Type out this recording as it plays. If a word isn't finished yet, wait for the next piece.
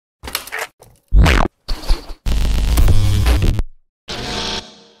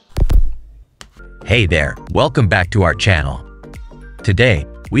Hey there, welcome back to our channel. Today,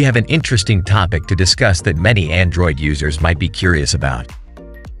 we have an interesting topic to discuss that many Android users might be curious about.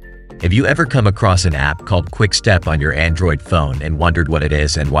 Have you ever come across an app called Quickstep on your Android phone and wondered what it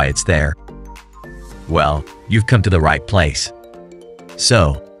is and why it's there? Well, you've come to the right place.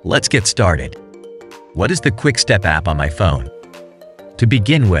 So, let's get started. What is the Quickstep app on my phone? To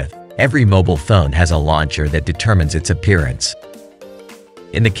begin with, every mobile phone has a launcher that determines its appearance.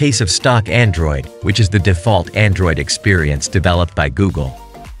 In the case of stock Android, which is the default Android experience developed by Google,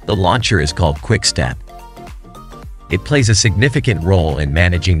 the launcher is called Quickstep. It plays a significant role in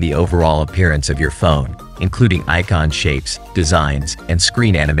managing the overall appearance of your phone, including icon shapes, designs, and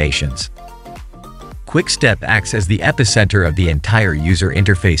screen animations. Quickstep acts as the epicenter of the entire user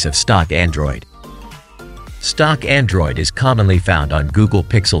interface of stock Android. Stock Android is commonly found on Google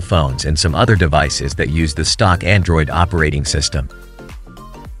Pixel phones and some other devices that use the stock Android operating system.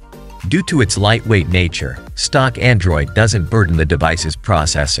 Due to its lightweight nature, stock Android doesn't burden the device's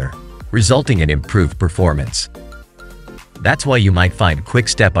processor, resulting in improved performance. That's why you might find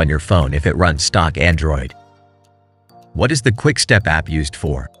Quickstep on your phone if it runs stock Android. What is the Quickstep app used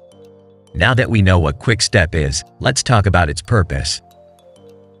for? Now that we know what Quickstep is, let's talk about its purpose.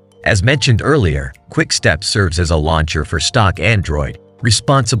 As mentioned earlier, Quickstep serves as a launcher for stock Android,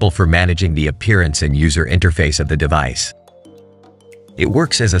 responsible for managing the appearance and user interface of the device. It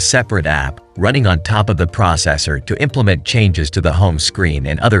works as a separate app, running on top of the processor to implement changes to the home screen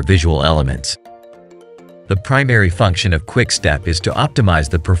and other visual elements. The primary function of Quickstep is to optimize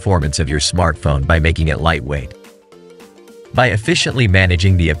the performance of your smartphone by making it lightweight. By efficiently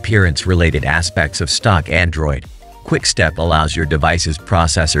managing the appearance-related aspects of stock Android, Quickstep allows your device's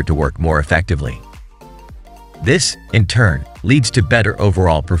processor to work more effectively. This, in turn, leads to better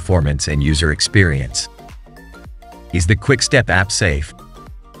overall performance and user experience. Is the Quickstep app safe?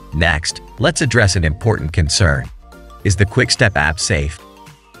 Next, let's address an important concern. Is the Quickstep app safe?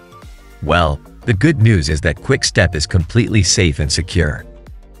 Well, the good news is that Quickstep is completely safe and secure.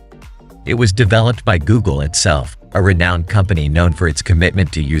 It was developed by Google itself, a renowned company known for its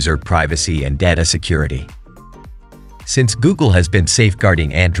commitment to user privacy and data security. Since Google has been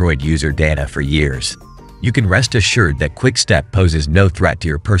safeguarding Android user data for years, you can rest assured that Quickstep poses no threat to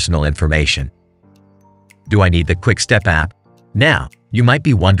your personal information. Do I need the Quickstep app? Now, you might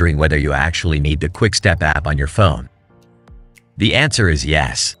be wondering whether you actually need the Quickstep app on your phone. The answer is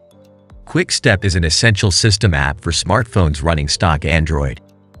yes. Quickstep is an essential system app for smartphones running stock Android.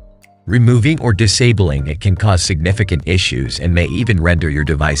 Removing or disabling it can cause significant issues and may even render your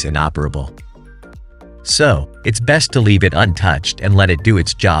device inoperable. So, it's best to leave it untouched and let it do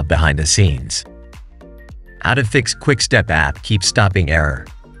its job behind the scenes. How to fix Quickstep app keeps stopping error.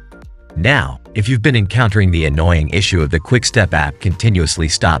 Now, if you've been encountering the annoying issue of the Quickstep app continuously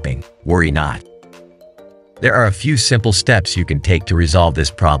stopping, worry not. There are a few simple steps you can take to resolve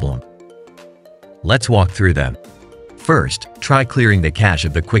this problem. Let's walk through them. First, try clearing the cache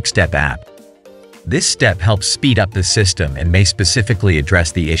of the Quickstep app. This step helps speed up the system and may specifically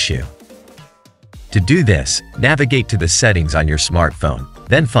address the issue. To do this, navigate to the settings on your smartphone,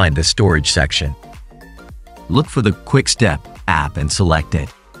 then find the storage section. Look for the Quickstep app and select it.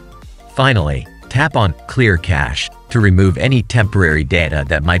 Finally, tap on Clear Cache to remove any temporary data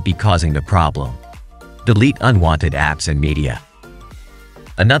that might be causing the problem. Delete unwanted apps and media.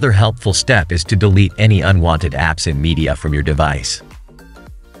 Another helpful step is to delete any unwanted apps and media from your device.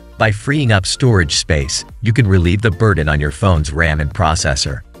 By freeing up storage space, you can relieve the burden on your phone's RAM and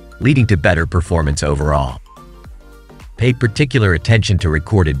processor, leading to better performance overall. Pay particular attention to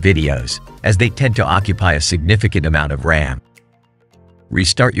recorded videos, as they tend to occupy a significant amount of RAM.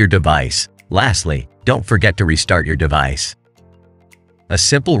 Restart your device. Lastly, don't forget to restart your device. A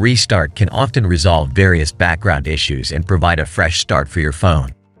simple restart can often resolve various background issues and provide a fresh start for your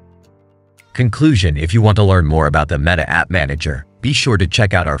phone. Conclusion: if you want to learn more about the Meta App Manager, be sure to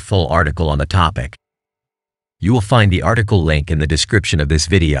check out our full article on the topic. You will find the article link in the description of this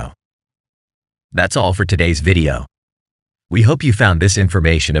video. That's all for today's video. We hope you found this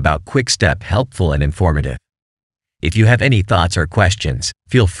information about Quickstep helpful and informative. If you have any thoughts or questions,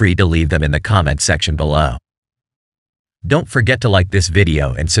 feel free to leave them in the comment section below. Don't forget to like this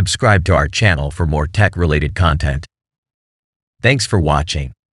video and subscribe to our channel for more tech-related content. Thanks for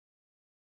watching.